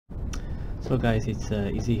So guys, it's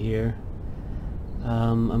easy here.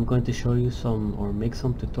 I'm going to show you make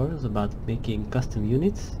some tutorials about making custom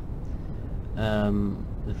units.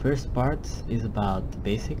 The first part is about the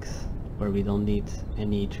basics, where we don't need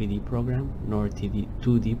any 3D program nor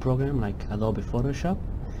 2D program like Adobe Photoshop.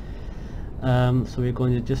 So we're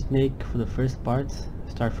going to just make, for the first part,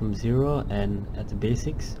 start from zero, and at the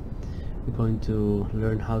basics we're going to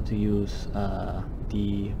learn how to use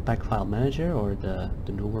the pack file manager, or the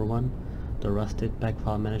newer one, the rusted pack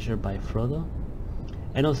file manager by FotS,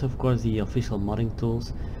 and also of course the official modding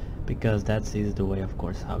tools, because that is the way of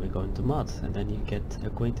course how we're going to mod, and then you get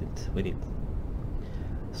acquainted with it.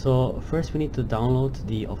 So first we need to download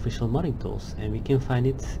the official modding tools, and we can find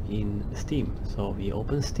it in Steam. So we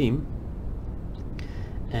open Steam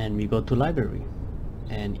and we go to library,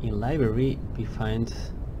 and in library we find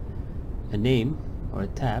a name or a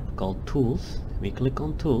tab called tools. We click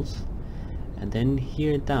on tools, and then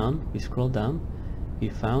here down, we scroll down, we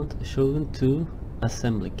found Shogun 2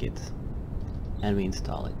 assembly kit, and we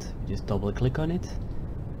install it. We just double click on it,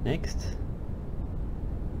 next,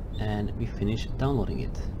 and we finish downloading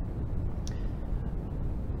it.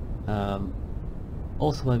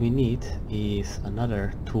 Also what we need is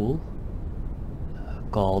another tool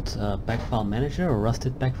called pack file manager, or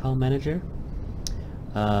rusted pack file manager.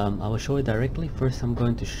 I will show it directly. First I'm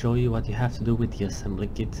going to show you what you have to do with the assembly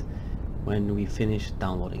kit when we finish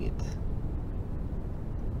downloading it.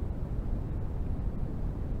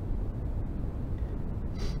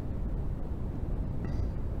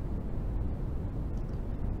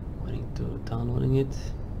 Going to downloading it.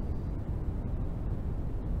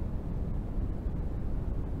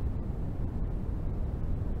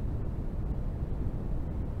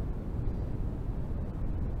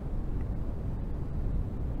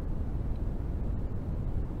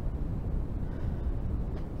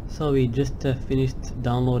 So we just finished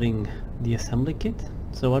downloading the assembly kit.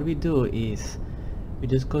 So what we do is we're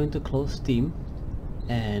just going to close Steam,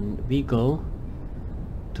 and we go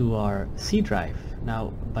to our C drive.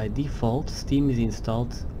 Now by default Steam is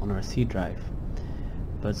installed on our C drive,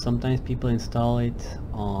 but sometimes people install it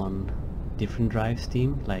on different drive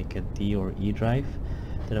Steam, like a D or E drive.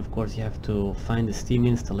 Then of course you have to find the Steam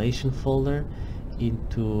installation folder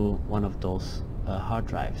into one of those hard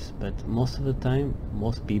drives, but most of the time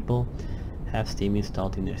most people have Steam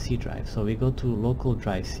installed in their C drive. So we go to local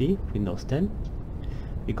drive C, Windows 10,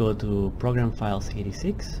 we go to program files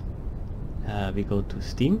 86, we go to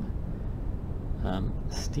Steam,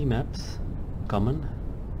 Steam apps, common,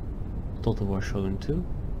 Total War Shogun 2,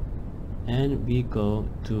 and we go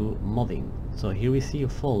to modding. So here we see a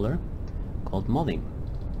folder called modding,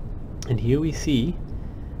 and here we see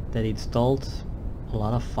that it installed a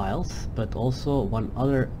lot of files, but also one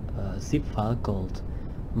other zip file called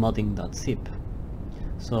modding.zip.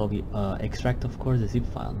 So we extract of course the zip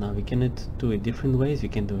file. Now we can do it different ways. You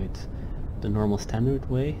can do it the normal standard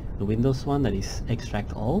way, the Windows one, that is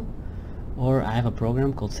extract all, or I have a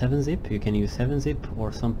program called 7-zip. You can use 7-zip,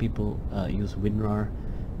 or some people use WinRAR.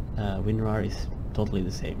 WinRAR is totally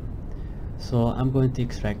the same. So I'm going to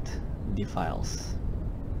extract the files.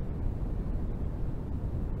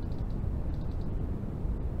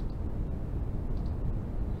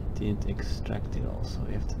 Didn't extract it all, so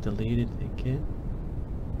we have to delete it again.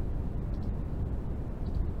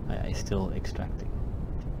 I still extracting.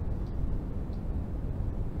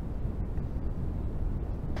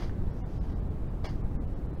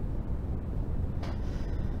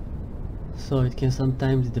 So it can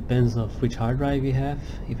sometimes, it depends of which hard drive you have.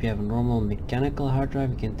 If you have a normal mechanical hard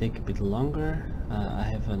drive, it can take a bit longer. I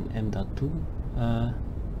have an M.2 a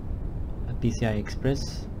PCI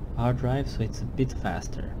Express hard drive, so it's a bit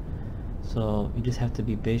faster. So you just have to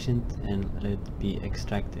be patient and let it be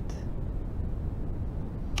extracted.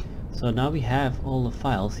 So now we have all the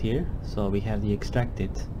files here. So we have the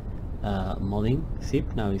extracted modding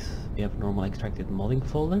zip. Now we have normal extracted modding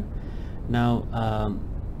folder. Now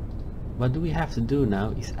what do we have to do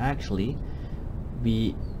now is actually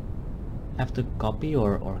we have to copy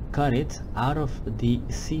or cut it out of the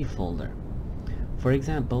C folder. For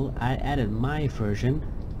example, I added my version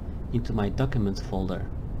into my documents folder,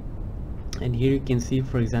 and here you can see,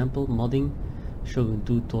 for example, modding Shogun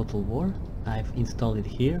 2 Total War. I've installed it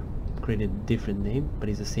here, created a different name, but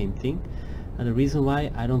it's the same thing. And the reason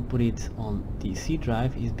why I don't put it on the C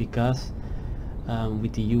drive is because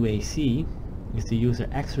with the UAC, with the user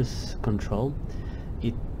access control,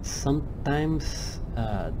 it sometimes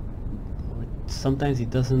it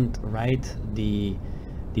doesn't write the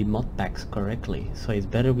mod packs correctly, so it's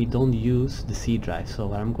better we don't use the C drive. So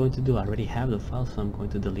what I'm going to do, I already have the file, so I'm going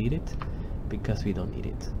to delete it because we don't need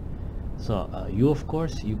it. So you of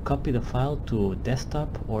course you copy the file to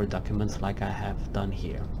desktop or documents like I have done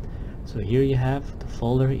here. So here you have the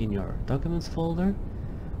folder in your documents folder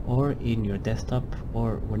or in your desktop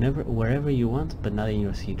or wherever you want, but not in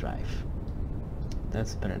your C drive.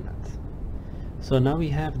 That's better not. So now we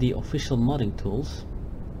have the official modding tools.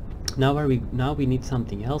 Now we need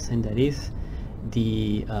something else, and that is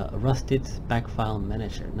the rusted pack file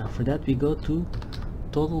manager. Now for that we go to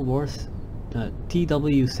Total Wars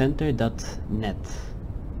twcenter.net.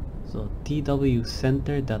 So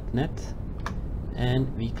twcenter.net,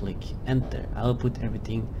 and we click enter. I'll put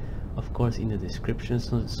everything of course in the description,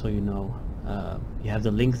 so you know you have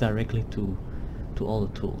the links directly to all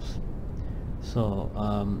the tools. So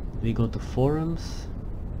we go to forums,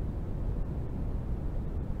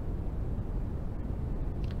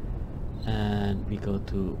 and we go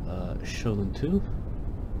to Shogun 2,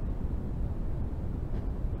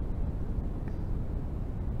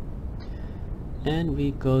 and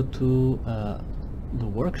we go to the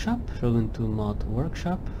workshop, Shogun 2 mod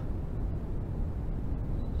workshop.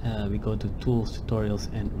 We go to tools, tutorials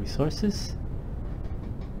and resources,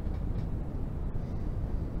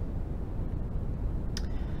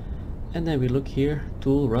 and then we look here,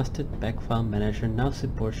 tool rusted pack file manager now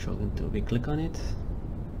supports Shogun 2. We click on it,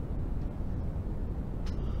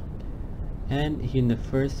 and here in the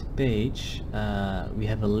first page we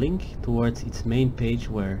have a link towards its main page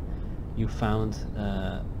where you found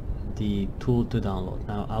the tool to download.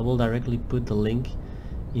 Now I will directly put the link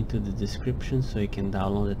into the description so you can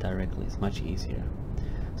download it directly. It's much easier.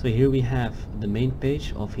 So here we have the main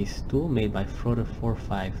page of his tool made by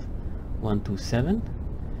Froder45127.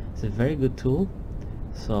 It's a very good tool,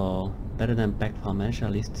 so better than pack file manager,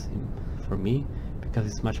 at least for me, because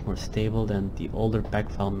it's much more stable than the older pack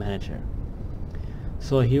file manager.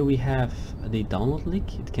 So here we have the download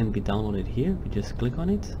link. It can be downloaded here. We just click on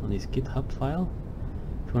it on his GitHub file.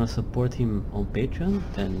 If you want to support him on Patreon,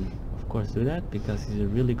 then of course do that, because he's a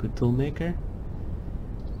really good tool maker.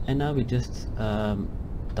 And now we just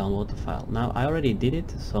download the file. Now I already did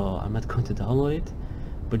it, so I'm not going to download it,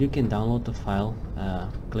 but you can download the file,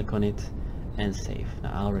 click on it and save.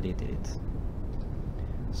 Now I already did it.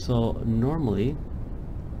 So normally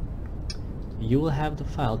you will have the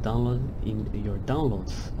file downloaded in your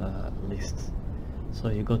downloads list. So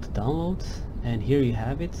you go to downloads, and here you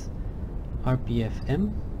have it,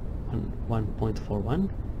 RPFM 1.41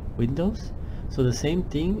 Windows. So the same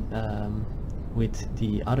thing with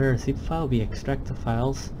the other zip file, we extract the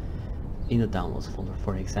files in the downloads folder,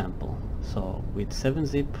 for example. So with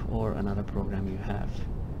 7-zip or another program you have,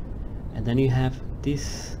 and then you have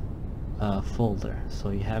this folder,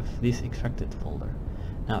 so you have this extracted folder.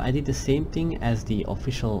 Now I did the same thing as the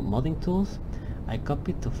official modding tools. I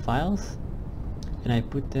copied the files and I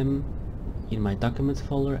put them in my documents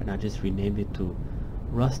folder, and I just renamed it to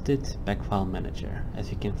rusted pack file manager, as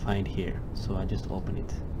you can find here. So I just open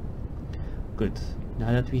it. Good.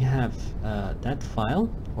 Now that we have that file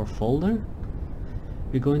or folder,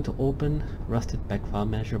 we're going to open rusted pack file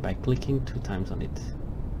manager by clicking 2 times on it.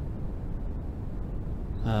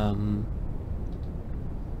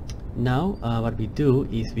 Now what we do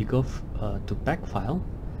is we go to pack file.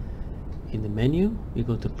 In the menu we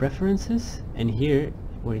go to preferences, and here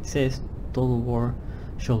where it says Total War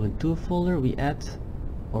Shogun 2 folder, we add,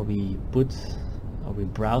 or we put, or we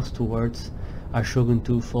browse towards our Shogun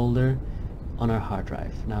 2 folder on our hard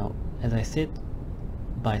drive. Now as I said,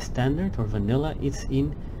 by standard or vanilla it's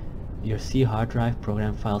in your C hard drive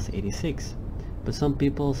program files 86, but some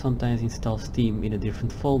people sometimes install Steam in a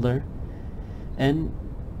different folder, and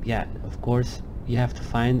yeah, of course you have to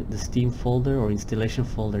find the Steam folder or installation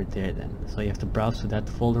folder there then. So you have to browse to that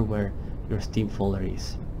folder where your Steam folder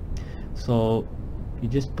is. So you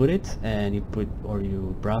just put it, and you put, or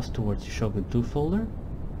you browse towards your Shogun 2 folder,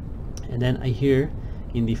 and then here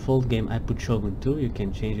in the default game I put Shogun 2. You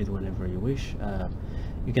can change it whenever you wish.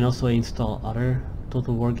 You can also install other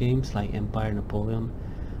Total War games like Empire, Napoleon,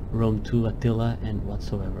 Rome 2, Attila and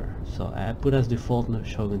whatsoever. So I put as default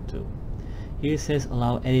Shogun 2. Here it says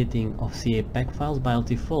allow editing of CA pack files. By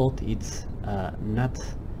default it's not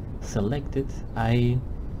selected. I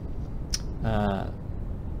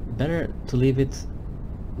better to leave it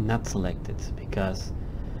not selected, because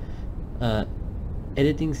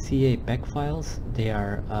editing CA pack files, they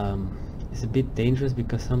are it's a bit dangerous,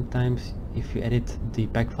 because sometimes if you edit the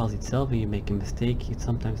pack files itself and you make a mistake, it's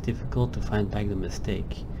sometimes difficult to find back the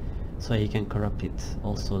mistake, so you can corrupt it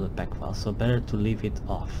also, the pack file. So better to leave it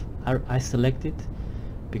off. I select it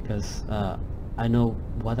because I know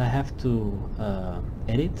what I have to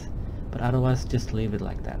edit, but otherwise just leave it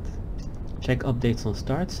like that. check updates on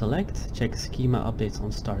start, select, check schema updates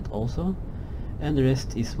on start also, and the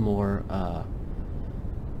rest is more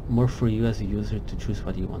for you as a user to choose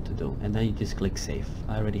what you want to do, and then you just click save.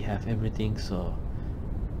 I already have everything, so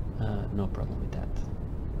no problem with that.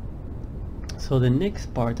 So the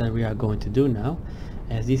next part that we are going to do now,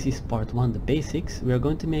 as this is part 1, the basics, we are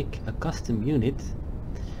going to make a custom unit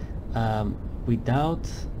without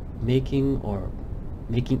making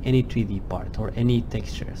any 3D part or any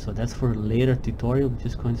texture. So that's for later tutorial. We're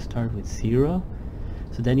just going to start with 0,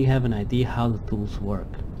 so then you have an idea how the tools work.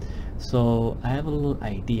 So I have a little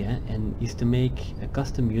idea, and is to make a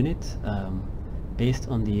custom unit based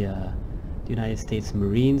on the United States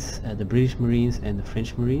Marines, the British Marines and the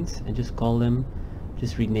French Marines, and just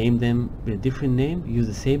rename them with a different name, use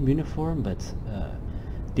the same uniform but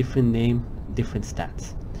different name, different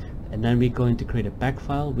stats. And then we're going to create a pack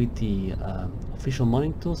file with the official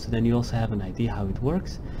modding tools, so then you also have an idea how it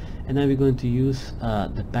works. And then we're going to use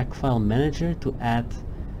the pack file manager to add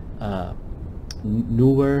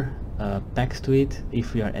newer packs to it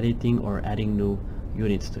if we are editing or adding new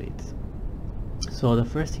units to it. So the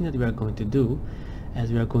first thing that we are going to do,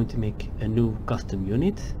 as we are going to make a new custom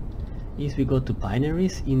unit, is we go to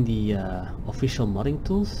binaries in the official modding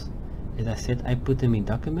tools. As I said, I put them in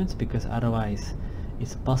documents because otherwise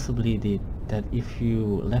it's possibly that if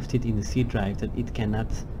you left it in the C drive that it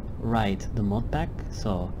cannot write the mod pack.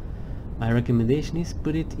 So my recommendation is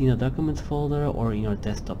put it in a documents folder or in your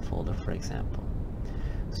desktop folder, for example.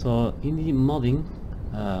 So in the modding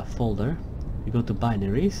folder, we go to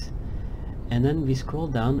binaries, and then we scroll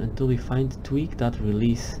down until we find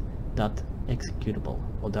tweak.release.executable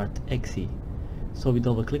or .exe. So we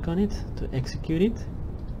double click on it to execute it,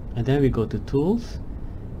 and then we go to tools,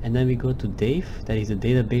 and then we go to Dave, that is the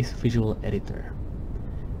database visual editor.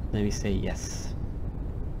 Then we say yes.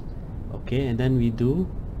 Okay, and then we go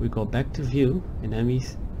back to view, and then we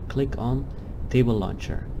click on table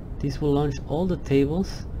launcher. This will launch all the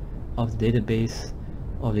tables of the database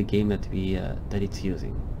of the game that it's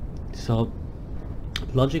using. So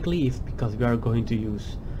logically, because we are going to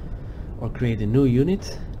use or create a new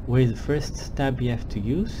unit, where the first tab we have to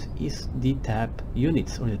use is the tab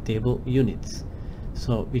units or the table units.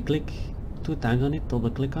 So we click 2 times on it,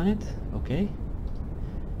 double click on it, okay,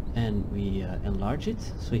 and we enlarge it.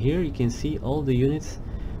 So here you can see all the units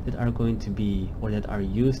that are going to be or that are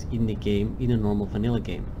used in the game, in a normal vanilla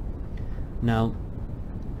game. Now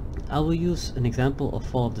I will use an example of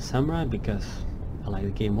Fall of the Samurai because I like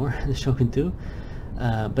the game more than Shogun 2,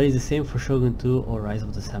 but it's the same for Shogun 2 or Rise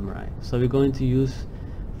of the Samurai. So we're going to use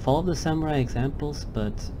Fall of the Samurai examples,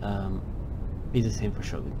 but it's the same for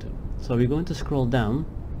Shogun 2. So we're going to scroll down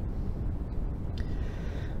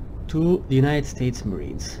to the United States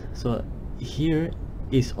Marines. So here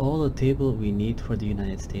is all the table we need for the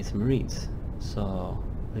United States Marines. So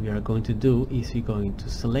what we are going to do is we're going to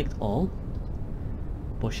select all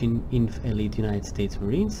Boshin Inf Elite United States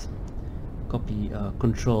Marines, copy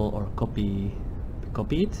control or copy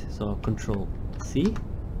it, so Control C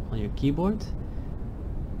on your keyboard,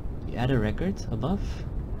 you add a record above,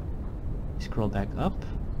 scroll back up,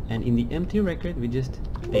 and in the empty record we just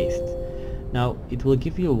paste. Now it will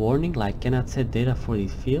give you a warning like cannot set data for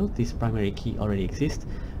this field, this primary key already exists,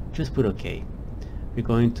 just put OK. We're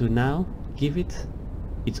going to now give it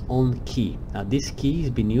its own key. Now this key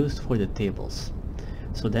is being used for the tables,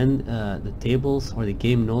 so then the tables or the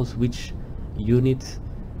game knows which unit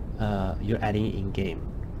you're adding in game.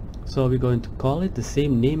 So we're going to call it the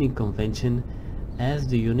same naming convention as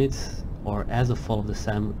the units or as a Fall of the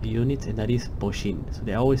Sam unit, and that is Boshin. So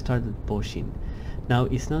they always start with Boshin. Now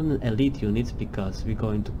it's not an elite unit because we're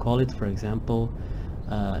going to call it, for example,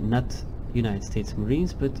 not United States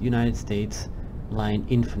Marines but United States Line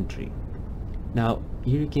Infantry. Now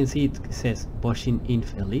here you can see it says Boshin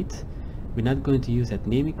Inf Elite. We're not going to use that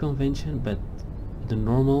naming convention but the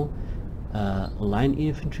normal line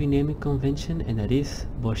infantry naming convention, and that is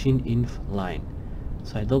Boshin Inf Line.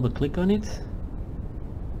 So I double click on it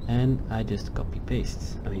and I just copy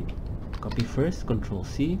first, Control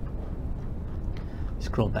C,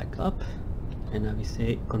 scroll back up, and now we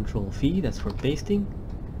say Control V, that's for pasting.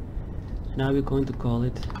 Now we're going to call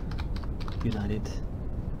it United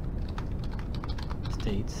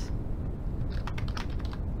States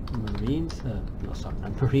Marines, no sorry,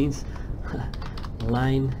 not Marines,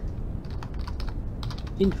 Line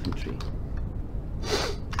Infantry.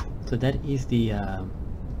 So that is the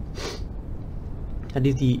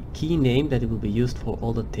key name that it will be used for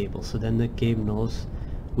all the tables, so then the game knows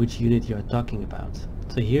which unit you are talking about.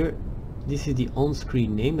 So here this is the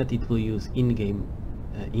on-screen name that it will use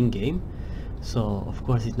in-game. So of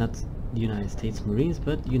course it's not the United States Marines,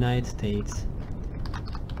 but United States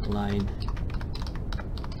Line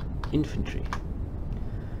Infantry.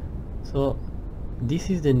 So this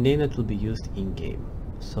is the name that will be used in game.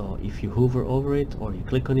 So if you hover over it or you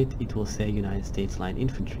click on it, it will say United States Line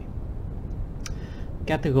Infantry.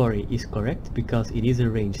 Category is correct because it is a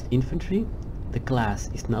ranged infantry. The class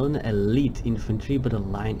is not an elite infantry but a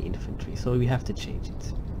line infantry, so we have to change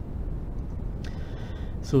it.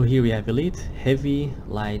 So here we have elite, heavy,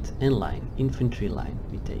 light and line. Infantry line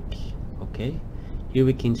we take. Okay, here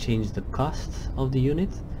we can change the cost of the unit.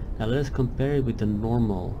 Now let us compare it with the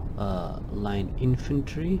normal line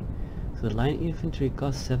infantry. So the line infantry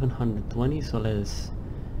costs 720, so let us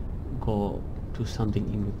go to something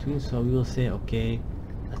in between. So we will say okay,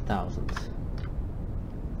 1000.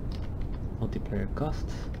 Multiplayer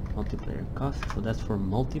cost, so that's for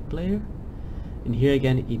multiplayer. And here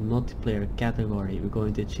again in multiplayer category we're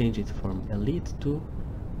going to change it from elite to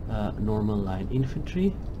normal line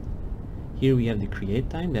infantry. Here we have the create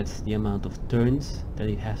time, that's the amount of turns that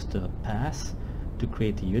it has to pass to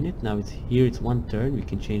create a unit. Now it's 1 turn, we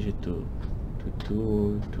can change it to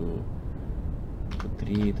 2, to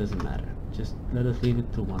 3, it doesn't matter. Just let us leave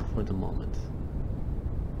it to 1 for the moment.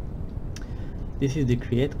 This is the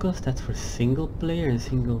create cost, that's for single player and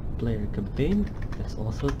single player campaign, that's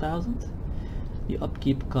also 1000. The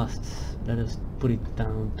upkeep costs, let us put it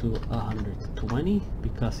down to 120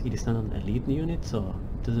 because it is not an elite unit, so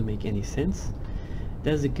it doesn't make any sense.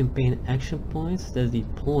 That's the campaign action points, that's the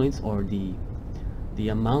points or the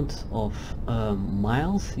amount of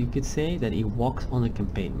miles you could say that it walks on the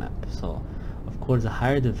campaign map. So of course the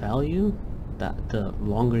higher the value, the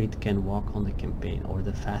longer it can walk on the campaign, or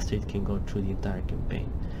the faster it can go through the entire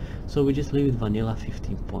campaign. So we just leave it vanilla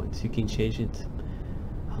 15 points. You can change it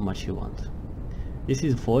how much you want. This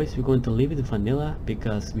is voice, we're going to leave it vanilla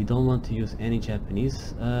because we don't want to use any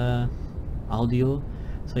Japanese audio,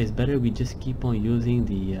 so it's better we just keep on using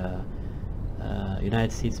the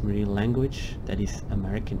United States Marine language, that is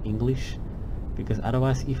American English, because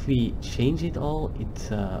otherwise if we change it all,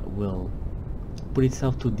 it will put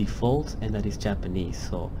itself to default, and that is Japanese.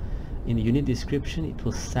 So in the unit description it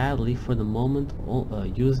will sadly for the moment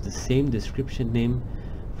use the same description name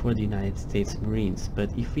for the United States Marines.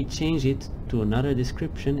 But if we change it to another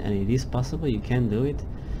description, and it is possible, you can do it,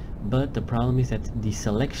 but the problem is that the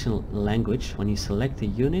selection language, when you select a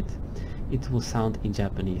unit, it will sound in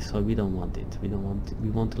Japanese, so we don't want it. We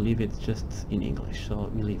want to leave it just in English, so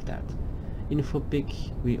we leave that. Info pick,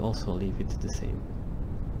 we also leave it the same.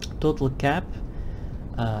 Total cap,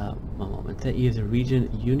 one moment, that is a region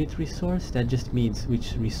unit resource, that just means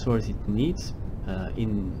which resource it needs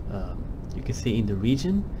you can say in the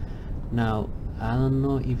region. Now I don't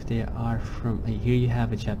know if they are from here you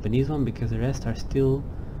have a Japanese one, because the rest are still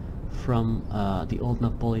from the old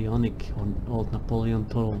Napoleonic or old Napoleon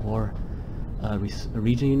Total War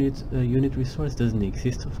region unit resource doesn't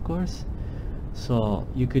exist, of course. So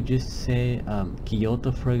you could just say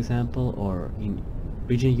Kyoto, for example, or in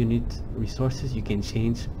region unit resources you can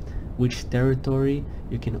change which territory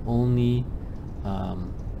you can only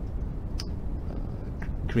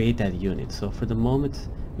create that unit. So for the moment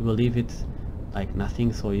we will leave it like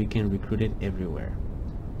nothing, so you can recruit it everywhere.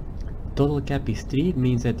 Total cap is 3, it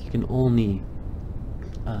means that you can only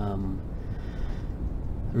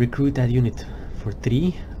recruit that unit for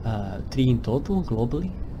 3 in total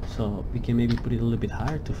globally. So we can maybe put it a little bit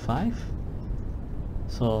higher to 5.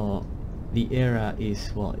 So the era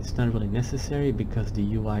is, well, it's not really necessary because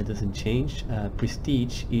the UI doesn't change.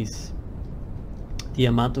 Prestige is the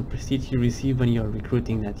amount of prestige you receive when you're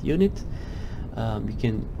recruiting that unit. You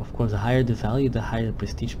can, of course, the higher the value, the higher the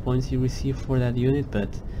prestige points you receive for that unit, but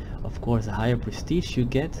of course the higher prestige you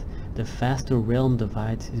get, the faster realm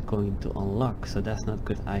divides is going to unlock, so that's not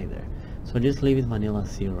good either. So just leave it vanilla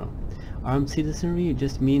 0. Armed citizenry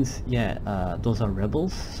just means, yeah, those are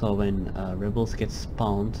rebels, so when rebels get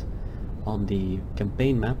spawned on the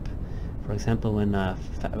campaign map, for example when a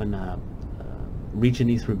region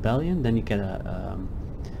is rebellion, then you get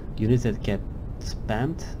units that get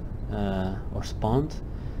spammed or spawned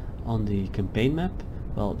on the campaign map.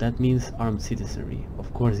 Well, that means armed citizenry.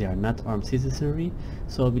 Of course they are not armed citizenry,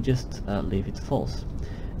 so we just leave it false.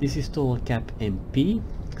 This is total cap MP,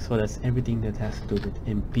 so that's everything that has to do with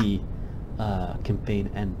MP campaign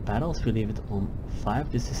and battles. We leave it on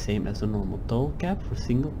 5. This is the same as the normal total cap for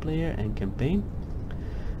single player and campaign.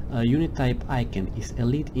 Unit type icon is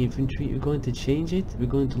elite infantry. We're going to change it. We're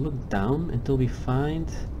going to look down until we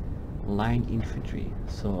find line infantry.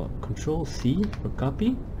 So Control C for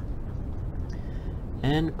copy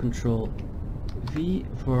and Control V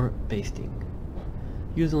for pasting.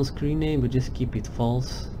 Use on screen name, we just keep it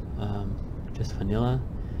false. just vanilla.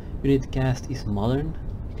 Unit cast is modern.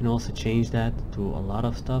 You can also change that to a lot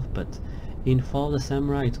of stuff, but in Fall of the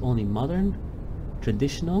Samurai it's only modern,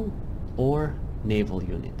 traditional, or naval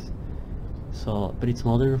unit. So, but it's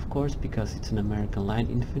modern of course because it's an American line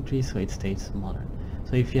infantry, so it stays modern.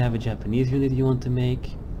 So if you have a Japanese unit you want to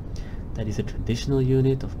make that is a traditional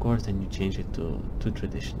unit, of course, then you change it to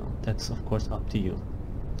traditional. That's of course up to you.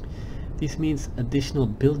 This means additional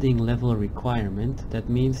building level requirement. That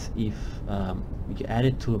means if you add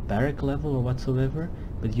it to a barrack level or whatsoever,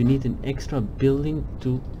 but you need an extra building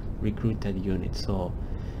to recruit that unit. So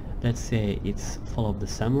let's say it's Fall of the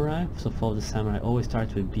Samurai. So Fall of the Samurai always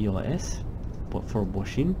starts with BOS, but for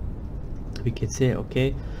Boshin we could say,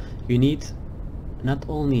 okay, you need not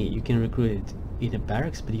only you can recruit it in a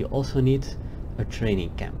barracks, but you also need a training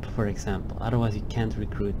camp, for example. Otherwise you can't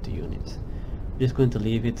recruit the unit. I'm just going to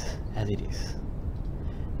leave it as it is.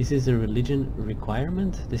 This is a religion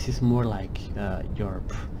requirement. This is more like your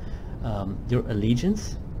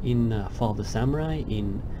allegiance. In Fall of the Samurai,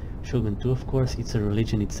 in Shogun 2 of course it's a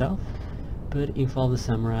religion itself, but in Fall of the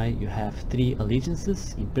Samurai you have 3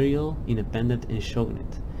 allegiances: Imperial, Independent, and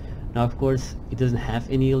Shogunate. Now of course it doesn't have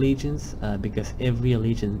any allegiance because every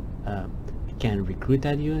allegiance can recruit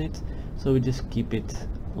that unit, so we just keep it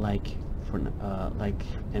like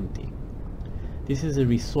empty. This is a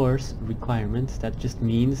resource requirement. That just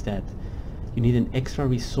means that you need an extra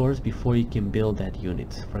resource before you can build that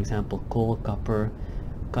unit. For example, coal, copper,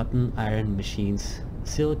 cotton, iron, machines,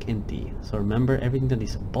 silk, and tea. So remember, everything that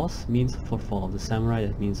is boss means for Fall of the Samurai,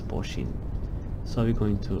 that means Boshin. So we're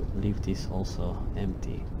going to leave this also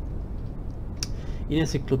empty. In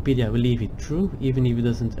Encyclopedia we leave it true even if it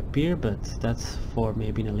doesn't appear, but that's for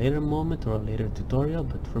maybe in a later moment or a later tutorial,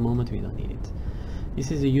 but for the moment we don't need it. This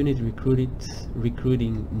is a unit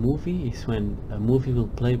recruiting movie. Is when a movie will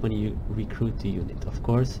play when you recruit the unit. Of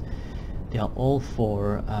course they are all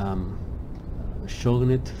for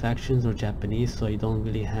Shogunate factions or Japanese, so you don't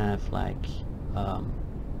really have like a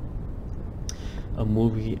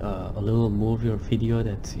movie, a little movie or video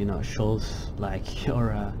that, you know, shows like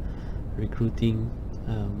you're recruiting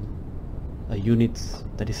a unit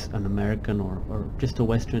that is an American or just a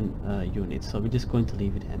Western unit. So we're just going to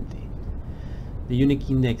leave it empty. The unique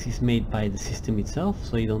index is made by the system itself,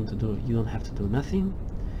 so you don't have to do nothing.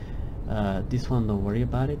 This one, don't worry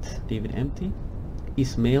about it, leave it empty.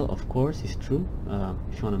 Is male, of course, is true.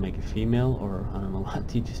 If you want to make a female, or I don't know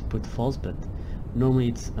what, you just put false, but normally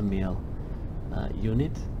it's a male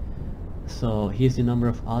unit. So here's the number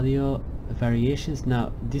of audio variations.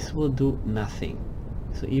 Now this will do nothing,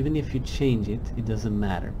 so even if you change it, it doesn't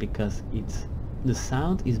matter because the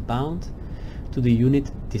sound is bound to the unit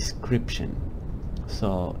description.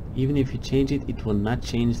 So even if you change it, it will not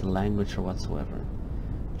change the language or whatsoever.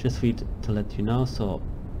 Just for you to let you know, so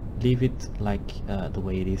leave it like the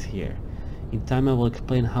way it is here. In time I will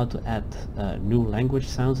explain how to add new language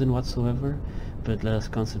sounds and whatsoever, but let us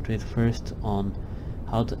concentrate first on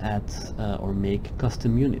how to add or make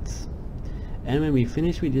custom units. And when we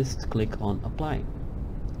finish, we just click on apply.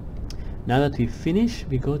 Now that we finish,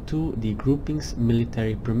 we go to the groupings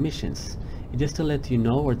military permissions. It's just to let you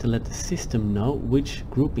know, or to let the system know, which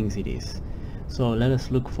groupings it is. So let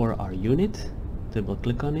us look for our unit, double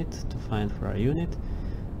click on it to find for our unit.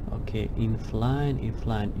 Okay, in-flight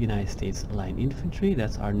United States Line Infantry,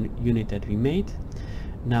 that's our unit that we made.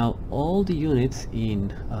 Now all the units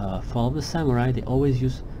in Fall of the Samurai, they always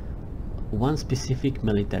use one specific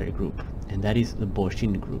military group, and that is the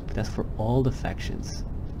Boshin group. That's for all the factions.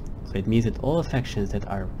 So it means that all the factions that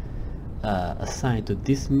are assigned to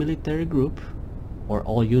this military group, or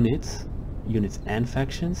all units and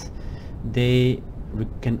factions, they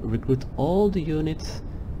can recruit all the units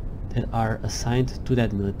that are assigned to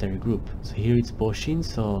that military group. So here it's Boshin,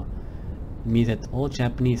 so it means that all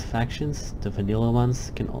Japanese factions, the vanilla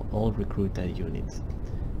ones, can all recruit that unit.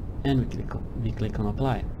 And we click on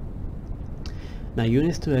apply. Now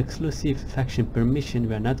units to exclusive faction permission,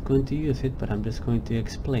 we are not going to use it, but I'm just going to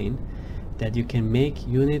explain that you can make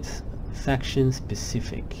units faction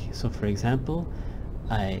specific. So for example,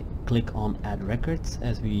 I click on add records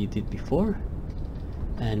as we did before,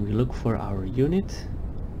 and we look for our unit,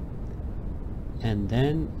 and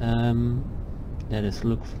then let us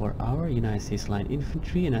look for our United States Line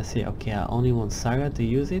Infantry, and I say okay, I only want Saga to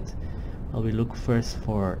use it. Well, we look first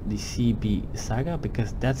for the CB Saga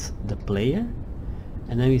because that's the player,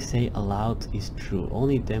 and then we say allowed is true,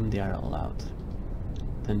 only them they are allowed.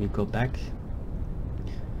 Then we go back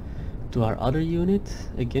to our other unit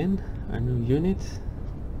again, our new unit,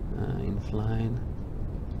 in-flight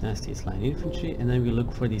United States Line Infantry, and then we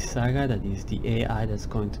look for the Saga, that is the AI that's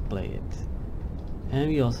going to play it. and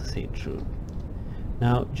we also say true.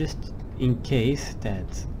 Now just in case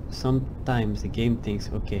that sometimes the game thinks,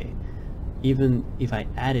 okay, even if I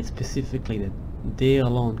added specifically that they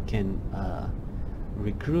alone can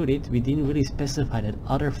recruit it, we didn't really specify that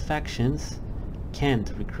other factions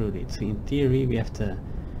can't recruit it. So in theory we have to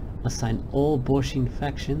assign all Boshin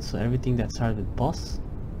factions, so everything that starts with boss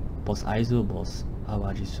Aizu, boss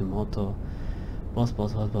Awaji Sumoto,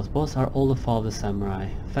 boss are all the Fall of the Samurai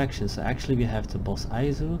factions. So actually we have to boss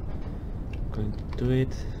Aizu, going to do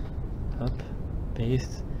it, up,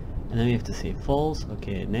 paste, and then we have to say false.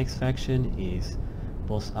 Okay, next faction is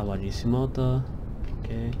boss Awaji Sumoto,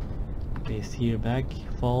 okay, paste here back,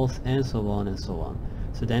 false, and so on and so on.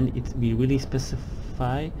 So then we really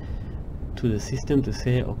specify to the system to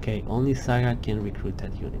say, okay, only Saga can recruit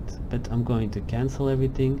that unit. But I'm going to cancel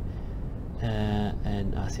everything,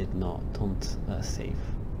 and I said no, don't save.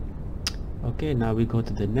 Okay, now we go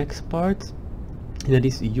to the next part, and that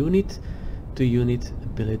is unit to unit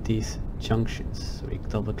abilities junctions. So we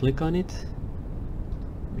double click on it,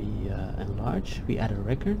 we enlarge, we add a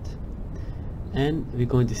record, and we're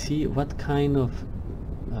going to see what kind of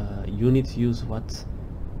units use what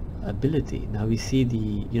ability. Now we see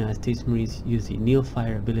the United States Marines use the Neo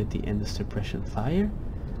Fire ability and the Suppression Fire.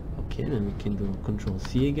 Okay, then we can do Control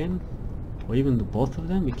C again, or even do both of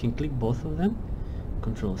them. We can click both of them,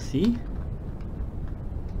 Control C,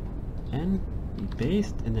 and we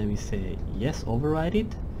paste, and then we say yes, override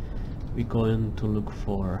it. We're going to look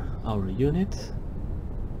for our unit,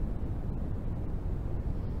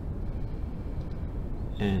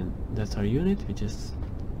 and that's our unit. We just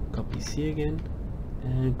copy C again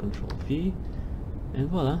and Control V, and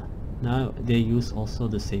voila, now they use also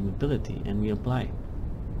the same ability, and we apply.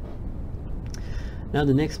 Now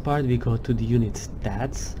the next part, we go to the unit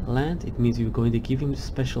stats land. It means we're going to give him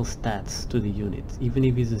special stats to the unit, even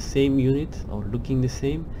if it's the same unit or looking the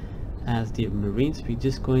same as the Marines. We're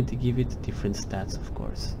just going to give it different stats, of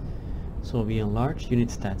course. So we enlarge unit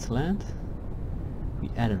stats land, we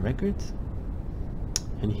add a record,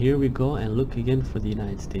 and here we go and look again for the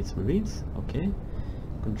United States Marines. Okay,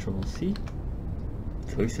 Control C,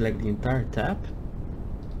 so we select the entire tab,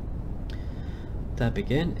 tap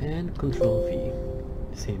again, and Control V.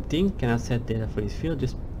 Same thing, cannot set data for this field,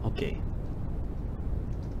 just okay.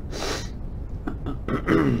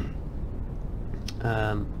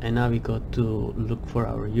 And now we go to look for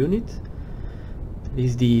our unit.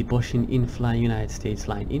 This is the Boshin In-Flying United States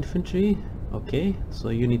Line Infantry. Okay, so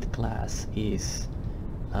unit class is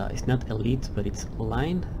it's not elite, but it's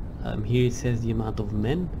line. Here it says the amount of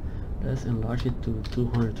men. Let's enlarge it to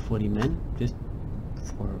 240 men, just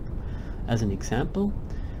for as an example.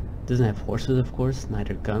 Doesn't have horses, of course,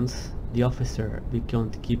 neither guns. The officer, we're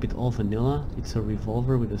going to keep it all vanilla. It's a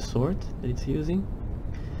revolver with a sword that it's using.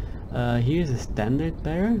 Here's a standard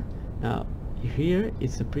bearer. Now here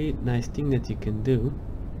it's a pretty nice thing that you can do.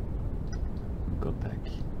 Go back,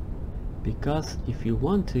 because if you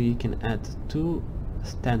want to, you can add 2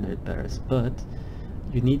 standard bearers, but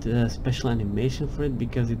you need a special animation for it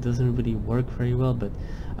because it doesn't really work very well. But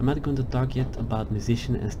I'm not going to talk yet about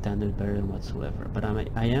musician and standard bearer whatsoever, but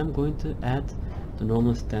I am going to add the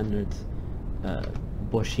normal standard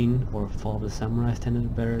Boshin or Fall of the Samurai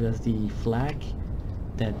standard bearer. That's the flag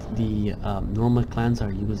that the normal clans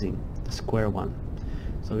are using, the square one.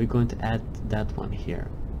 So we're going to add that one here.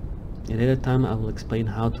 At a later time I will explain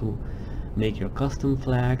how to make your custom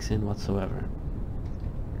flags and whatsoever.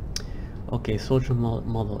 Okay, soldier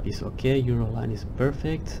model is okay, Euroline is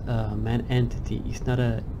perfect. Man entity is not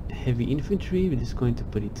a heavy infantry, we're just going to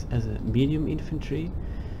put it as a medium infantry.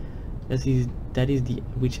 That is the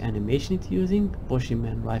which animation it's using. Boshin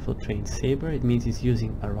man rifle trained saber, it means it's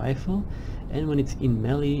using a rifle, and when it's in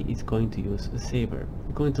melee it's going to use a saber.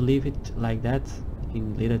 We're going to leave it like that.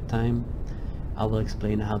 In later time I will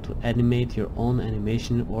explain how to animate your own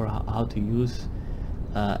animation, or how to use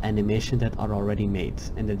animation that are already made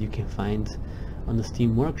and that you can find on the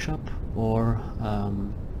Steam Workshop or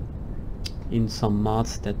in some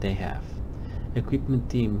mods that they have. Equipment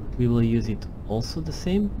team, we will use it also the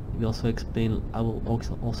same. We also explain, I will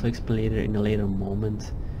also explain later in a later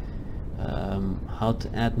moment how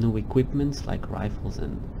to add new equipments like rifles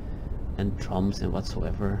and drums and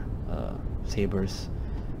whatsoever, sabers.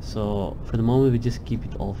 So for the moment we just keep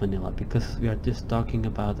it all vanilla because we are just talking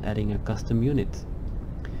about adding a custom unit.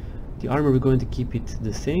 The armor, we're going to keep it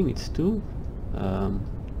the same, it's 2.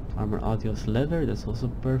 Armor audios leather, that's also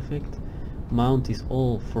perfect. Mount is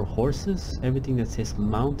all for horses, everything that says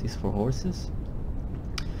mount is for horses.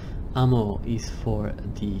 Ammo is for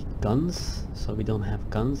the guns, so we don't have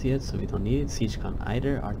guns yet, so we don't need it. Siege gun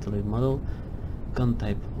either. Artillery model, gun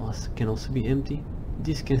type can also be empty.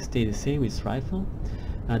 this can stay the same, it's rifle.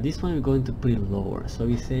 Now this one we're going to put it lower, so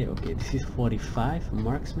we say okay, this is 45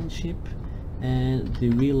 marksmanship and the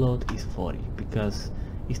reload is 40 because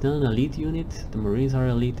it's not an elite unit. The Marines are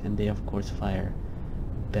elite and they of course fire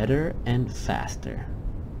better and faster.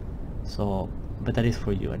 So, but that is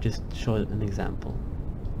for you, I just showed an example.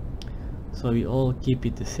 So we all keep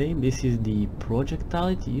it the same. This is the projectile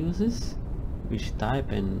it uses, which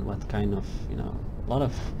type and what kind of, you know, a lot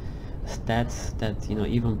of stats that, you know,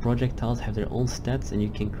 even projectiles have their own stats and you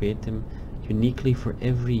can create them uniquely for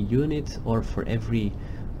every unit or for every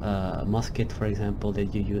musket, for example,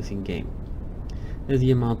 that you use in game. There's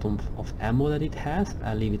the amount of ammo that it has.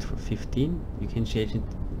 I leave it for 15. You can change it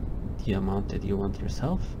the amount that you want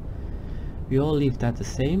yourself. We all leave that the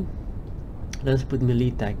same. Let's put melee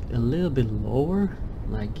attack a little bit lower,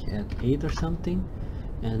 like at 8 or something,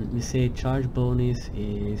 and we say charge bonus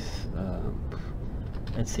is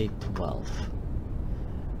let's say 12.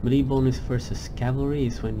 Melee bonus versus cavalry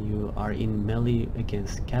is when you are in melee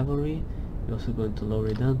against cavalry. We're also going to lower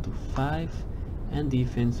it down to 5, and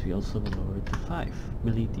defense we also will lower it to 5,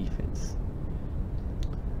 melee defense.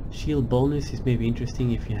 Shield bonus is maybe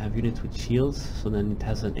interesting if you have units with shields, so then it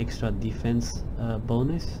has an extra defense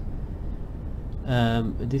bonus.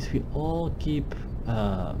 This we all keep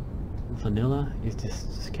vanilla, is this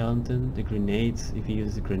skeleton. The grenades, if you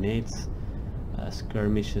use the grenades,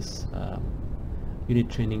 skirmishes, unit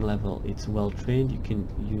training level, it's well trained. You can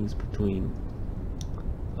use between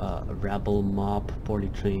rabble, mob, poorly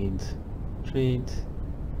trained, trained,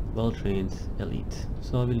 well trained, elite.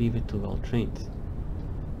 So I will leave it to well trained.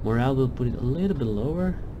 Morale will put it a little bit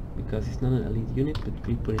lower because it's not an elite unit, but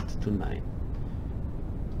we put it to 9.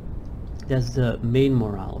 That's the main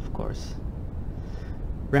morale, of course.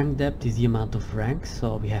 Rank depth is the amount of ranks,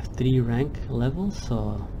 so we have 3 rank levels,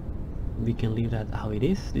 so we can leave that how it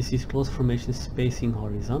is. This is close formation spacing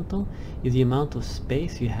horizontal, is the amount of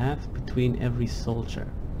space you have between every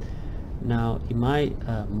soldier. Now in my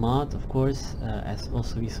mod, of course, as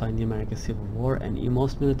also we saw in the American Civil War and in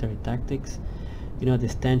most military tactics, you know, they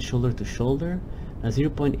stand shoulder to shoulder. Now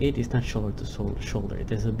 0.8 is not shoulder to shoulder,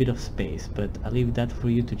 there's a bit of space, but I'll leave that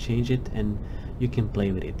for you to change it and you can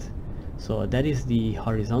play with it. So that is the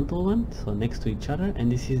horizontal one, so next to each other,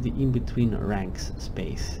 and this is the in-between ranks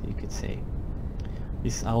space, you could say.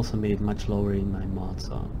 This I also made it much lower in my mod,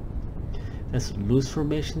 so that's loose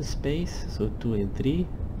formation space, so 2 and 3,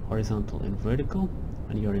 horizontal and vertical.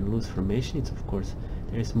 When you're in loose formation, it's of course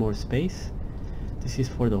there is more space. This is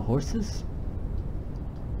for the horses.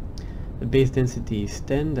 The base density is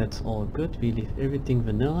 10, that's all good. We leave everything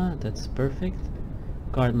vanilla, that's perfect.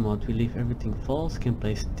 Guard mode, we leave everything false. Can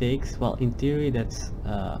place stakes. Well, in theory that's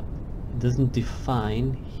it doesn't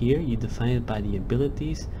define here, you define it by the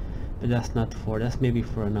abilities, but that's maybe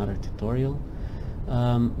for another tutorial.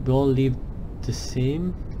 We all leave the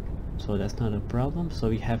same, so that's not a problem. So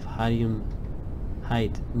we have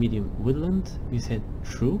hide medium woodland, we said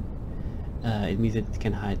true. It means that it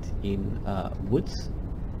can hide in woods.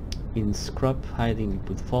 In scrub hiding we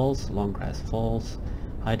put false, long grass false,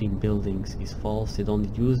 hiding buildings is false. They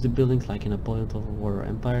don't use the buildings like in Napoleon Total War or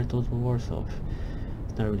Empire Total War, so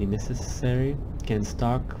it's not really necessary. Can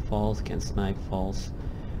stalk false, can snipe false.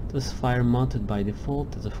 Does fire mounted by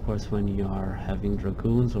default, that's of course when you are having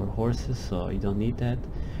dragoons or horses, so you don't need that.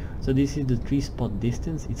 So this is the 3 spot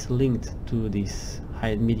distance, it's linked to this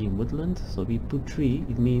hide medium woodland, so we put 3,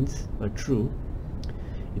 it means, or true,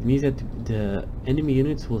 it means that the enemy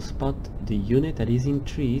units will spot the unit that is in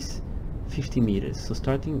trees 50 meters. So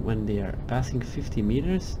starting when they are passing 50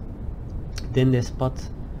 meters, then they spot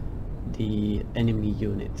the enemy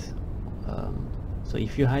unit. So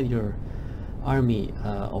if you hide your army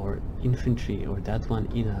or infantry or that one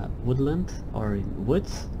in a woodland or in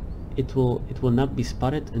woods, it will not be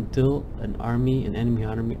spotted until an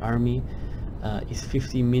enemy army is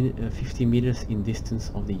 50 meters in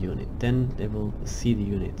distance of the unit. Then they will see the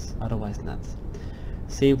units, otherwise not.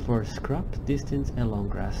 Same for scrub distance and long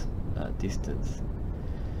grass distance.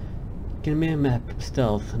 Campaign map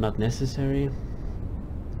stealth, not necessary.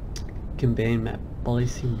 Campaign map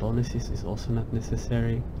policing bonuses is also not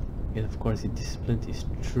necessary. And of course the disciplined is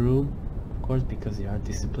true, of course, because they are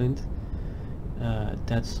disciplined.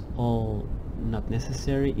 That's all not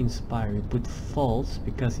necessary. Inspire, we put false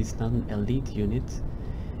because it's not an elite unit.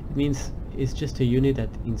 It means it's just a unit that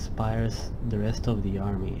inspires the rest of the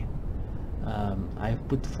army. I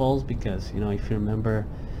put false because, you know, if you remember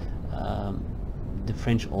the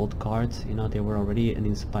French old guards, you know, they were already an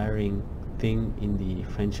inspiring thing in the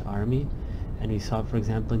French army, and we saw, for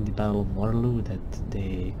example, in the Battle of Waterloo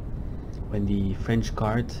that when the French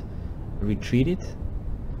guard retreated,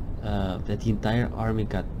 that the entire army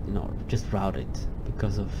got, you know, just routed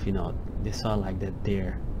because of, you know, they saw like that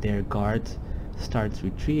their guard starts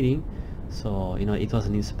retreating. So, you know, it was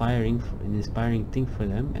an inspiring thing for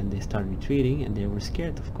them, and they started retreating, and they were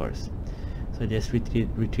scared, of course. So they just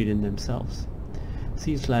retreated themselves.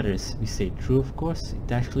 Siege ladders, we say true, of course.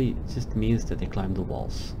 It actually just means that they climb the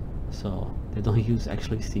walls, so they don't use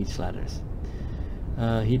actually siege ladders.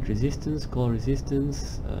 Heat resistance, cold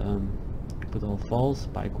resistance, put all false,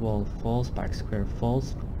 spike wall false, spike square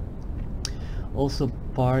false. Also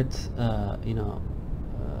part, you know,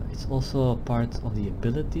 it's also part of the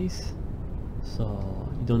abilities, so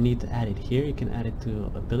you don't need to add it here, you can add it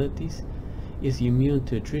to abilities. Is immune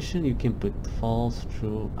to attrition, you can put false,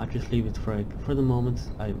 true. I'll just leave it for the moment.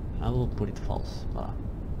 I will put it false. Voilà.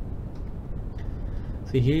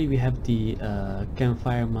 So here we have the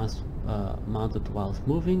campfire mounted whilst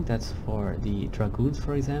moving. That's for the dragoons,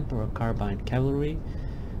 for example, or carbine cavalry.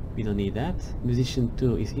 We don't need that. Musician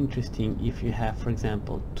 2 is interesting if you have, for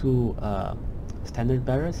example, 2 standard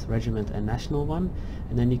bearers, regiment and national one,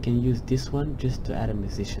 and then you can use this one just to add a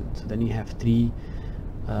musician. So then you have 3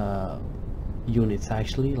 units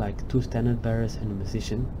actually, like 2 standard bearers and a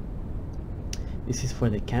musician. This is for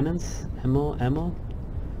the cannons. Ammo.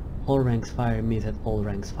 All ranks fire means that all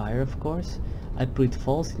ranks fire, of course. I put it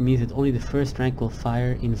false, it means that only the first rank will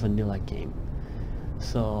fire in vanilla game.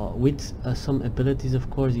 So with some abilities, of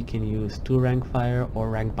course, you can use 2 rank fire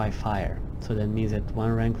or rank by fire. So that means that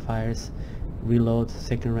 1 rank fires, reload,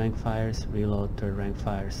 2nd rank fires, reload, 3rd rank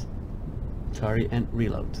fires, and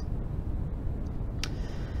reload.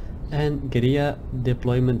 And guerrilla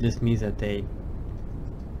deployment just means that they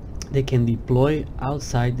can deploy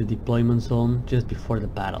outside the deployment zone just before the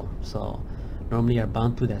battle. So normally you're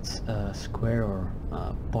bound to that square or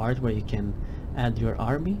part where you can add your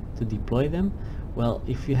army to deploy them. Well,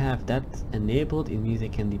 if you have that enabled, it means they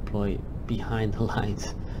can deploy behind the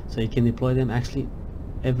lines. So you can deploy them actually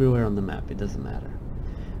everywhere on the map, it doesn't matter.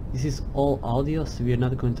 This is all audio, so we are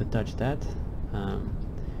not going to touch that.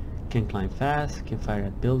 Can climb fast, can fire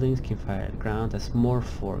at buildings, can fire at ground. That's more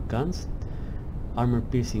for guns. Armor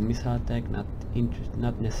piercing missile attack, not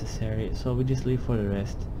necessary, so we just leave for the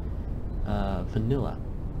rest vanilla.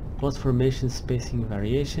 Close formation spacing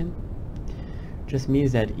variation just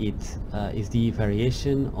means that it is the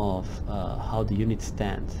variation of how the units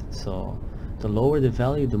stand. So the lower the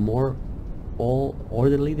value, the more all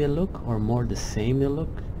orderly they look, or more the same they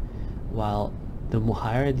look, while the more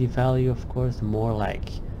higher the value, of course, the more like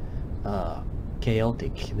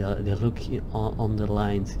chaotic they look on the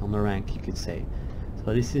lines, on the rank, you could say.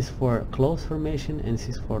 So this is for close formation, and this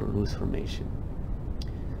is for loose formation.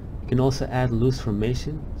 You can also add loose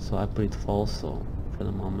formation, so I put it false, so for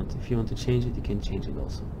the moment, if you want to change it, you can change it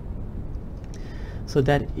also. So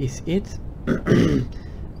that is it.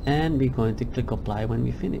 And we're going to click apply when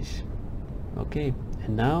we finish. Okay,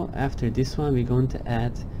 and now after this one, we're going to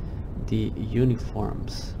add the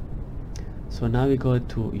uniforms. So now we go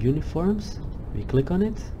to uniforms, we click on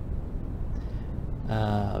it,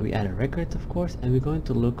 we add a record, of course, and we're going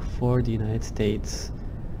to look for the United States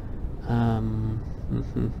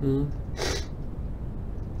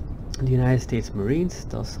the United States Marines.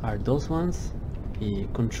 Those are those ones. We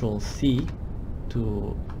Control C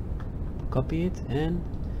to copy it, and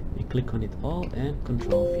we click on it all, and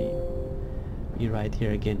Control V. We write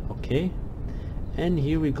here again OK, and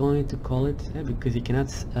here we're going to call it, because you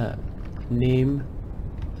cannot name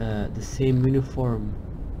the same uniform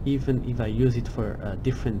even if I use it for a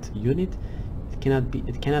different unit.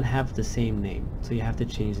 It cannot have the same name, so you have to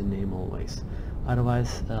change the name always,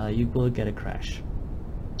 otherwise you will get a crash.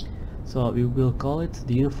 So we will call it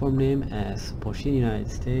the uniform name as Poshin United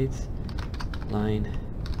States line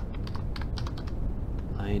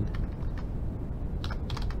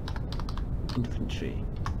infantry.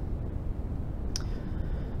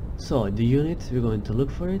 So the unit, we're going to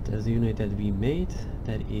look for it as the unit that we made,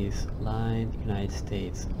 that is line United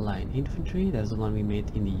States line infantry. That's the one we made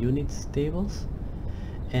in the units tables,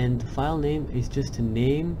 and the file name is just a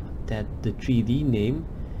name, that the 3D name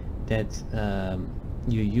that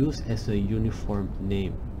you use as a uniform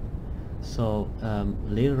name. So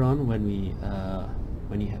later on, when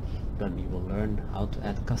you have done, you will learn how to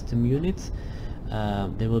add custom units.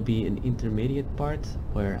 There will be an intermediate part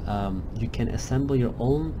where you can assemble your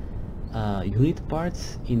own unit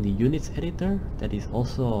parts in the units editor, that is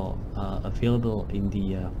also available in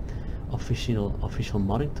the official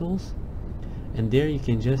modding tools, and there you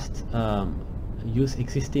can just use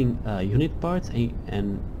existing unit parts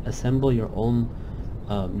and assemble your own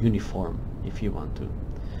uniform if you want to.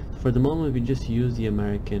 For the moment, we just use the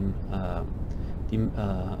American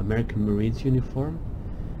Marines uniform,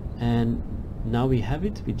 and now we have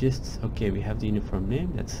it. We just, okay, we have the uniform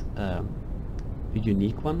name. That's a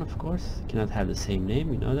unique one, of course. You cannot have the same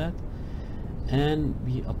name, you know that. And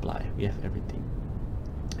we apply. We have everything.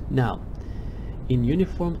 Now in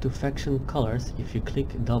uniform to faction colors, if you click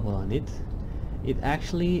double on it, it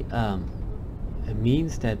actually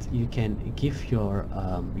means that you can give your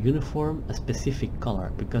uniform a specific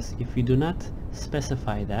color, because if you do not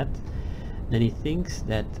specify that, then it thinks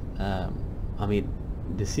that I mean,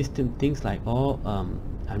 the system thinks like, oh,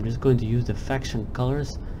 I'm just going to use the faction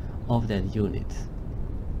colors of that unit,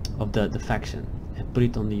 of the faction, and put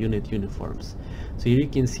it on the unit uniforms. So here you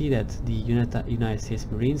can see that the United States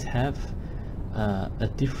Marines have a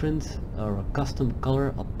different or a custom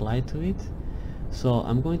color applied to it. So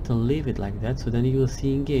I'm going to leave it like that, so then you will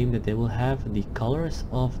see in game that they will have the colors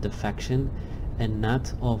of the faction and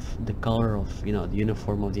not of the color of, you know, the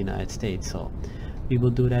uniform of the United States. So we will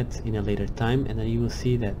do that in a later time, and then you will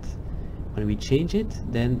see that when we change it,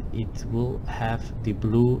 then it will have the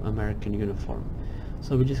blue American uniform.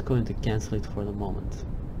 So we're just going to cancel it for the moment.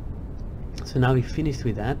 So now we finished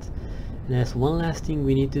with that, and there's one last thing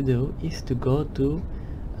we need to do, is to go to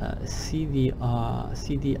CDIR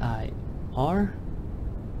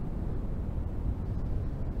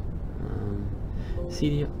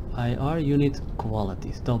unit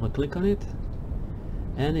qualities. Double click on it,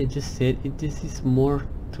 and it just said this is more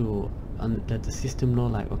to let the system know,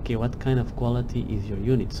 like, okay, what kind of quality is your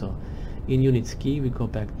unit. So in units key, we go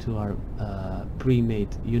back to our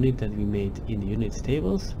pre-made unit that we made in the units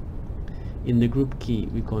tables. In the group key,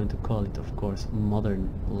 we're going to call it, of course, modern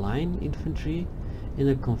line infantry. In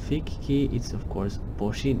the config key, it's of course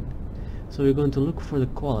Boshin. So we're going to look for the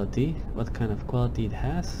quality, what kind of quality it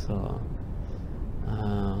has. So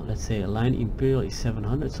let's say line imperial is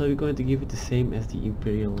 700, so we're going to give it the same as the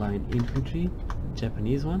imperial line infantry,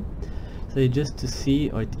 Japanese one. So just to see,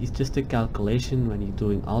 or it's just a calculation when you're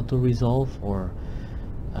doing auto resolve, or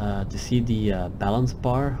to see the balance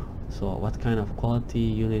bar, so what kind of quality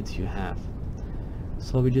units you have.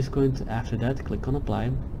 So we're just going to, after that, click on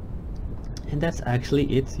apply, and that's actually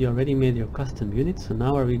it. You already made your custom unit. So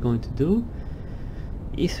now what we're going to do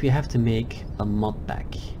is we have to make a mod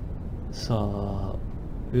pack. So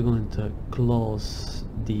we're going to close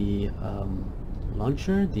the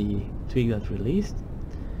launcher, the twig.released,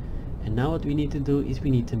 and now what we need to do is we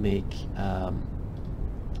need to make a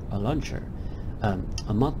launcher, a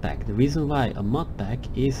mod pack. The reason why a mod pack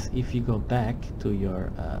is, if you go back to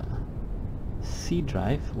your C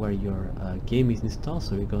drive where your game is installed,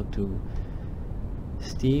 so we go to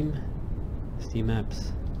Steam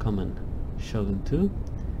apps, common Shogun 2,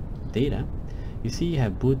 data, you see you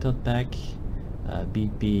have boot.pack,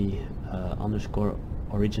 bp underscore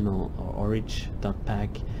original or orig.pack.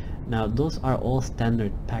 Now those are all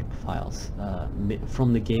standard pack files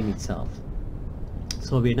from the game itself.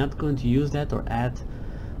 So we're not going to use that or add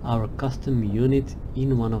our custom unit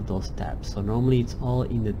in one of those tabs. So normally it's all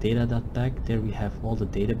in the data.pack, there we have all the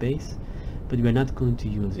database, but we're not going to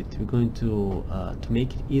use it. We're going to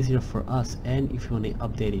make it easier for us, and if you want to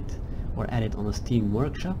update it or add it on a Steam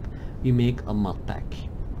workshop, we make a mod pack.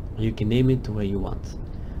 You can name it the way you want.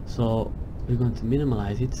 So we're going to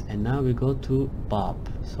minimize it, and now we go to Bob.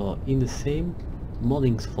 So in the same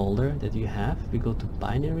moddings folder that you have, we go to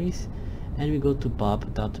binaries, and we go to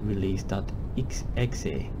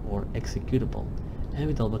bob.release.exe or executable, and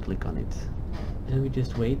we double click on it, and we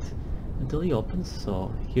just wait until it opens.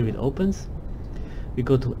 So here it opens. We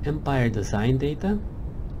go to Empire Design Data,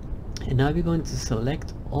 and now we're going to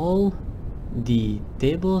select all the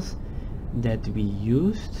tables that we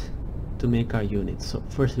used to make our units. So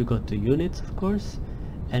first we go to units, of course,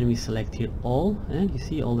 and we select here all, and you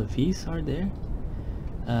see all the V's are there.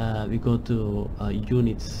 We go to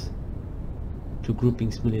units to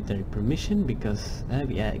groupings military permission, because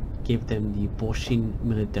we gave them the Boshin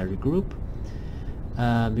military group.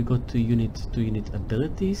 We go to unit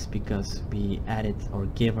abilities, because we added or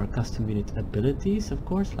gave our custom unit abilities, of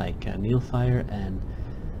course, like nail fire and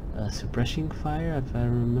suppressing fire, if I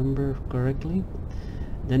remember correctly.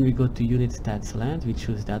 Then we go to unit stats land. We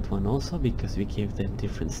choose that one also because we gave them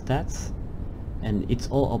different stats, and it's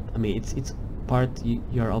all I mean, it's part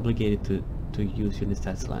you're obligated to use unit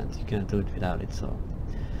stats land. You cannot do it without it. So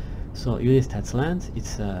unit stats land,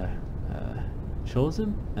 it's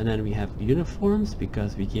chosen, and then we have uniforms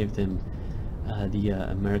because we gave them the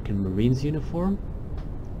American Marines uniform,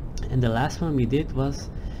 and the last one we did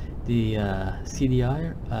was the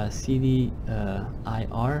CDIR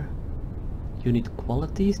unit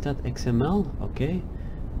qualities.xml. okay,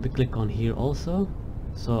 we click on here also.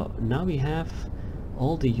 So now we have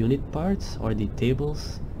all the unit parts or the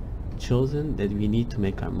tables chosen that we need to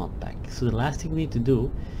make our mod pack. So the last thing we need to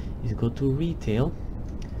do is go to retail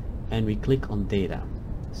and we click on data.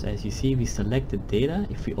 So as you see, we select the data.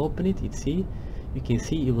 If we open it, you can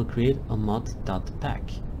see it will create a mod.pack.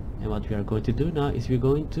 And what we are going to do now is we're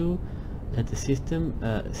going to let the system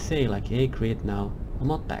say like, hey, create now a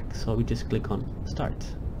mod pack. So we just click on start.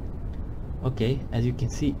 Okay, as you can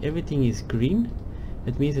see, everything is green.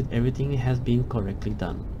 That means that everything has been correctly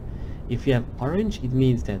done. If you have orange, it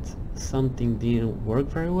means that something didn't work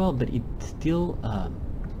very well, but it still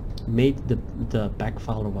made the pack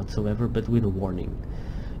file or whatsoever, but with a warning.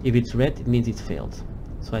 If it's red, it means it failed.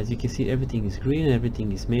 So as you can see, everything is green and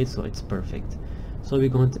everything is made, so it's perfect. So we're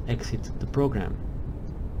going to exit the program.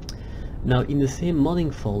 Now in the same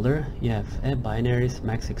modding folder, you have binaries,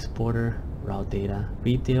 max exporter, raw data,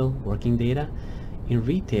 retail, working data. In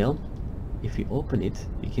retail, if you open it,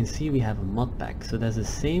 you can see we have a mod pack. So that's the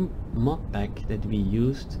same mod pack that we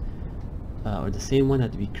used, or the same one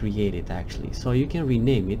that we created actually. So you can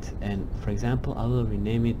rename it, and for example, I will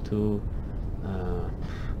rename it to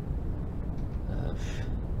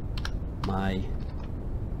my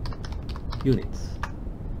units.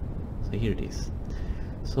 So here it is.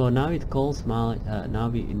 So now it calls my now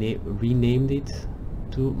we renamed it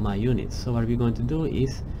to my units. So what we're going to do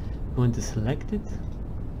is going to select it,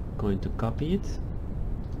 going to copy it,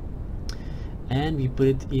 and we put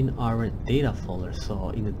it in our data folder. So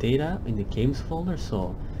in the data, in the games folder.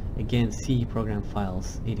 So again, C program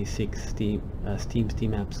files 86 Steam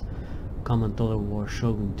Steam apps Common Total War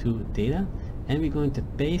Shogun 2 data, and we're going to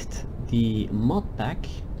paste the mod pack,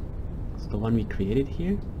 so the one we created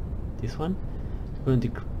here, this one. We're going to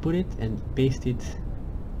put it and paste it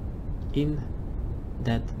in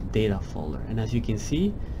that data folder, and as you can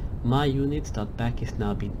see, my units.pack is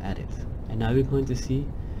now being added, and now we're going to see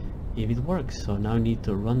if it works. So now we need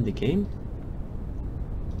to run the game.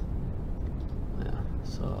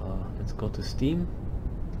 So let's go to Steam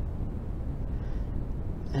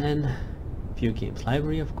and view games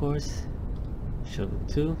library, of course, Shogun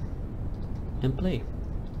 2, and play.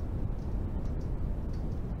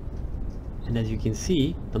 And as you can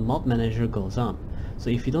see, the mod manager goes on. So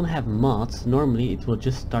if you don't have mods, normally it will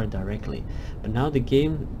just start directly, but now the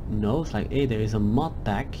game knows like, hey, there is a mod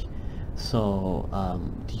pack, so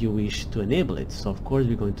do you wish to enable it? So of course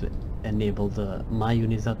we're going to enable the my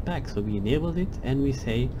units.pack. So we enabled it and we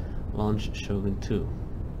say launch Shogun 2.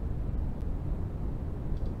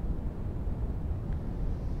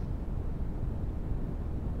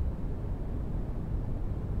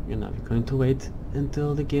 And now we're going to wait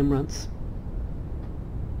until the game runs.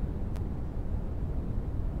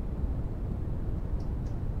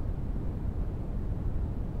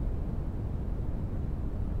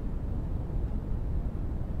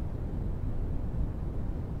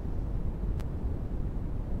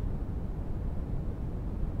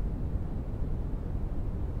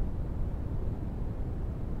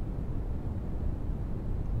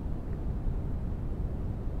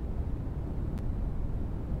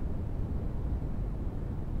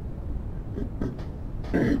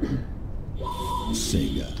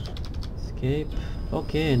 Sega. Escape.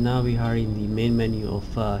 Okay, and now we are in the main menu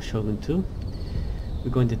of Shogun 2.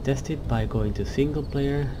 We're going to test it by going to single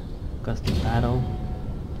player, custom battle.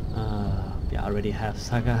 We already have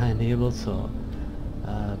Saga enabled, so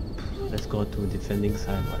let's go to defending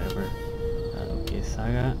side, whatever. Okay,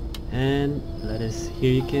 Saga, and let us,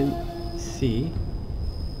 here you can see,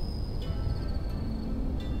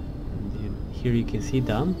 here you can see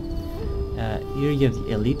down. Here you have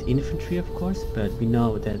the elite infantry, of course, but we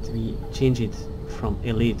know that we change it from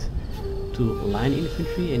elite to line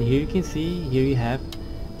infantry, and here you can see, here you have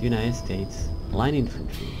the United States line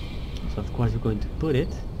infantry. So of course we're going to put it,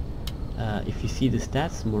 if you see the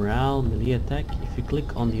stats, morale, melee attack, if you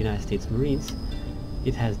click on the United States Marines,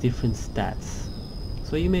 it has different stats.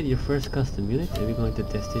 So you made your first custom unit and we're going to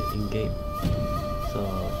test it in game. So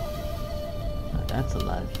that's a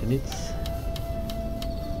lot of units.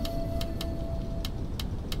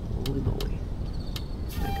 Holy moly.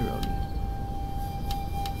 Macaroni.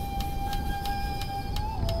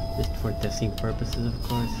 Just for testing purposes, of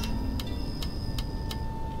course.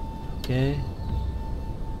 Okay.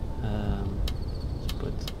 Let's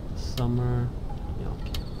put summer. Yeah,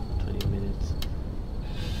 okay. 20 minutes.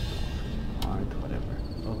 Hard, whatever.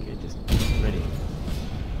 Okay, just ready.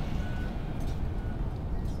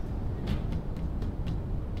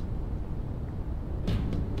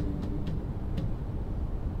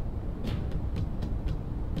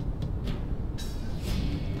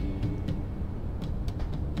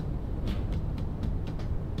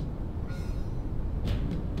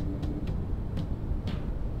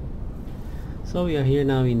 So we are here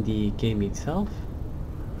now in the game itself,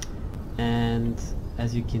 and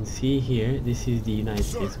as you can see here, this is the United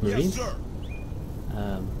States Marines.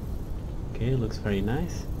 Okay, looks very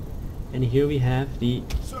nice. And here we have the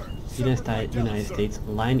United States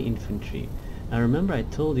Line Infantry. Now remember, I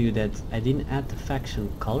told you that I didn't add the faction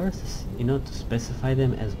colors, you know, to specify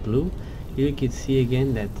them as blue. Here you can see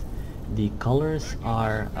again that the colors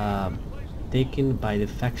are taken by the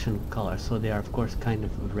faction color, so they are of course kind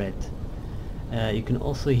of red. You can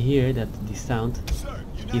also hear that the sound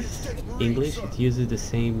is English. It uses the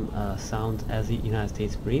same sound as the United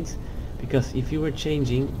States Marines, because if you were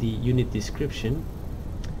changing the unit description,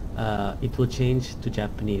 it will change to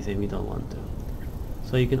Japanese, and we don't want to.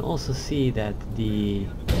 So you can also see that the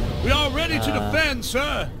We are ready to defend,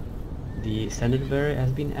 sir. The standard bearer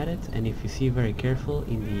has been added, and if you see very careful,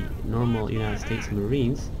 in the normal United States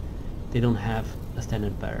Marines, they don't have a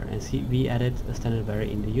standard bearer, and see, we added a standard bearer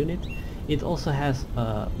in the unit. It also has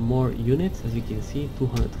more units, as you can see,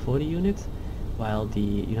 240 units, while the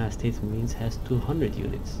United States Marines has 200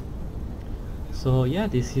 units. So yeah,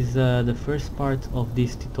 this is the first part of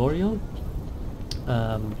this tutorial.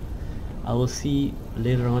 I will see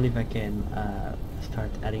later on if I can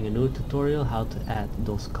start adding a new tutorial how to add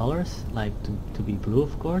those colors, like to be blue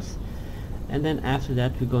of course. And then after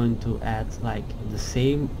that we're going to add like the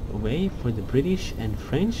same way for the British and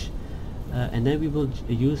French, and then we will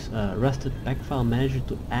use Rusted Pack File Manager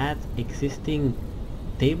to add existing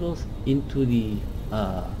tables into the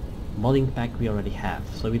modding pack we already have,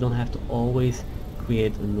 so we don't have to always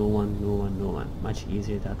create a new one. Much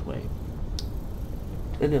easier that way.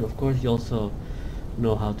 And then of course you also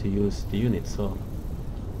know how to use the unit. So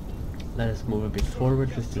let us move a bit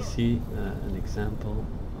forward just to see an example.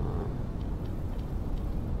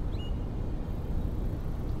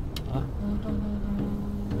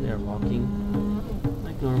 They're walking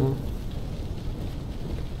like normal.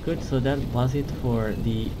 Good, so that was it for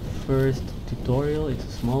the first tutorial. It's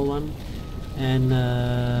a small one, and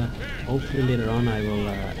hopefully later on I will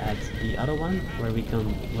add the other one where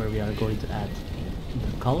we are going to add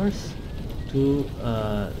the colors to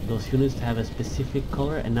those units to have a specific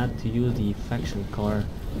color and not to use the faction color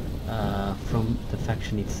from the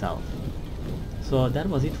faction itself. So that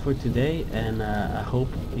was it for today, and I hope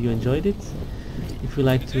you enjoyed it. If you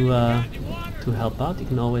like to help out, you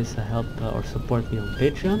can always help or support me on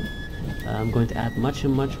Patreon. I'm going to add much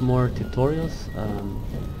more tutorials,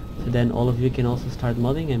 so then all of you can also start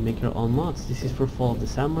modding and make your own mods. This is for Fall of the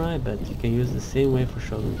Samurai, but you can use the same way for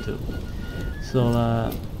Shogun too. So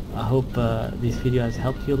I hope this video has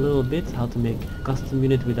helped you a little bit, how to make a custom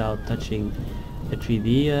unit without touching a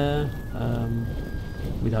 3D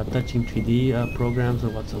programs or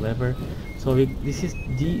whatsoever. So this is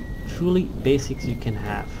the truly basics you can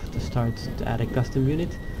have to start to add a custom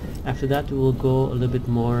unit. After that we will go a little bit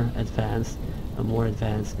more advanced, more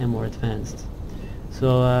advanced.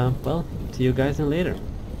 So well, see you guys then later.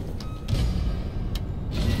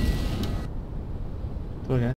 So, yeah.